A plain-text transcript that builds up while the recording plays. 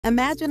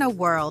Imagine a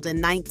world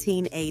in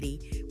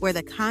 1980 where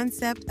the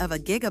concept of a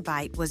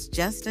gigabyte was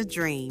just a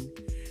dream.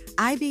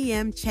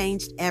 IBM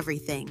changed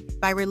everything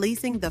by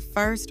releasing the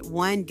first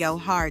 1-go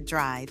hard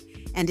drive,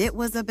 and it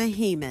was a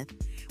behemoth,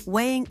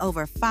 weighing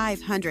over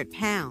 500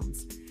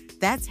 pounds.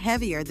 That's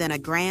heavier than a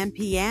grand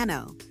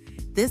piano.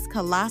 This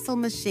colossal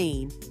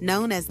machine,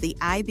 known as the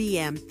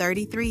IBM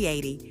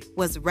 3380,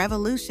 was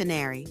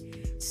revolutionary.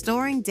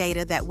 Storing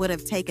data that would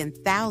have taken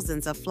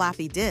thousands of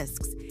floppy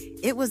disks,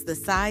 it was the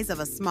size of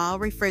a small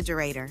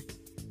refrigerator,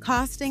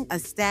 costing a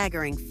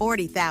staggering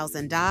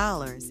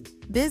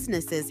 $40,000.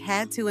 Businesses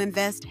had to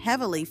invest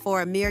heavily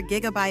for a mere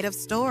gigabyte of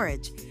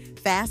storage.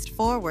 Fast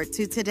forward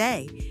to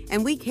today,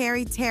 and we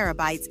carry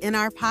terabytes in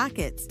our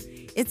pockets.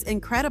 It's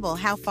incredible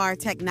how far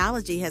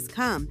technology has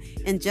come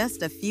in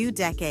just a few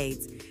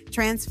decades,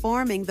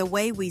 transforming the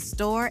way we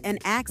store and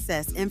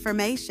access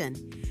information.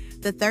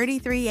 The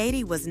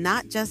 3380 was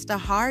not just a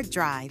hard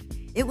drive,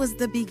 it was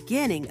the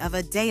beginning of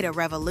a data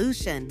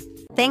revolution.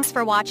 Thanks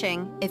for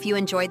watching. If you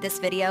enjoyed this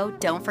video,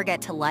 don't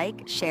forget to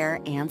like, share,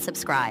 and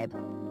subscribe.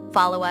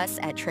 Follow us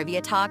at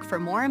Trivia Talk for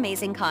more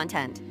amazing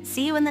content.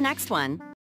 See you in the next one.